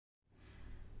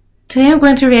Today I'm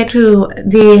going to react to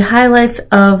the highlights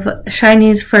of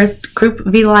SHINee's first group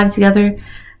V Live together.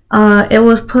 It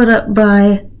was put up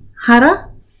by Hara,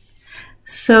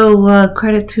 so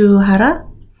credit to Hara.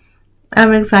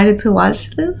 I'm excited to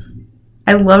watch this.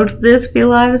 I loved this V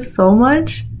Live so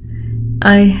much.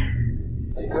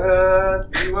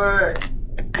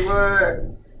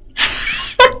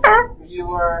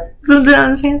 유얼 something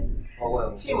I'm saying?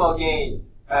 팀어게인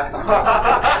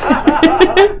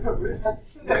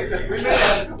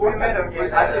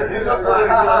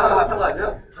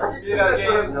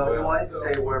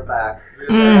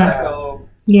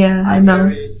Yeah, I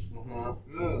know.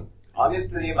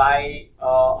 Honestly,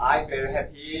 I'm very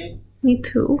happy. Me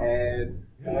too. And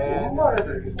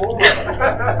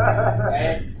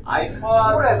I'm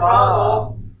proud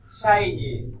of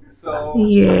SHINee. So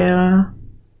Yeah.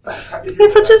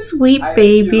 He's such a sweet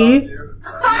baby.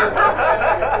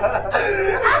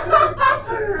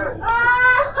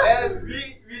 And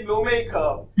we no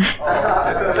makeup.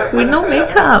 With no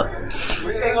makeup.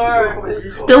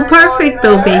 Still perfect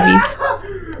though, babies.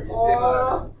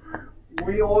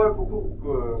 We all 부끄부끄.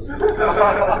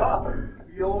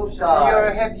 We all We shy.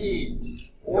 are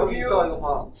happy. 여기 있어 이거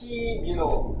봐.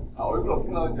 키민호. 얼굴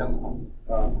어떻게 나오는지 한번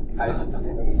봐.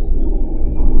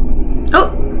 Oh,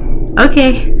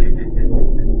 okay.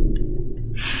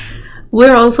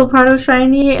 We're also part of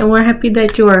SHINee, and we're happy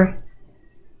that you're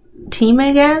team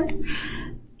again.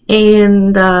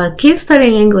 And keep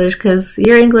studying English because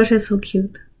your English is so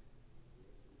cute.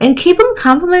 And Keep'em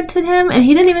complimented him, and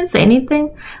he didn't even say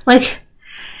anything. Like,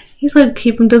 he's like,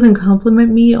 Keep'em doesn't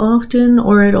compliment me often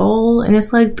or at all. And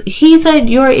it's like, he said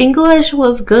your English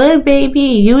was good,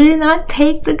 baby. You did not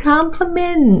take the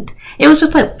compliment. It was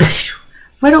just like,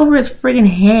 right over his friggin'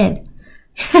 head.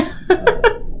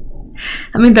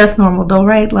 I mean, that's normal though,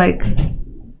 right? Like,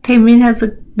 Taemin has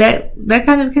that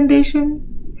kind of condition.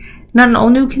 Not an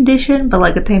all-new condition, but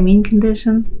like a Taemin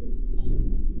condition.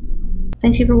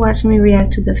 Thank you for watching me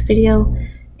react to this video.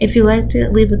 If you liked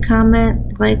it, leave a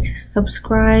comment, like,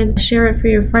 subscribe, share it for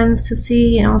your friends to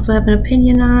see and also have an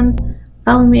opinion on.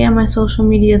 Follow me on my social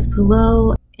medias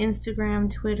below.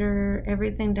 Instagram, Twitter,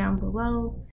 everything down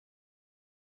below.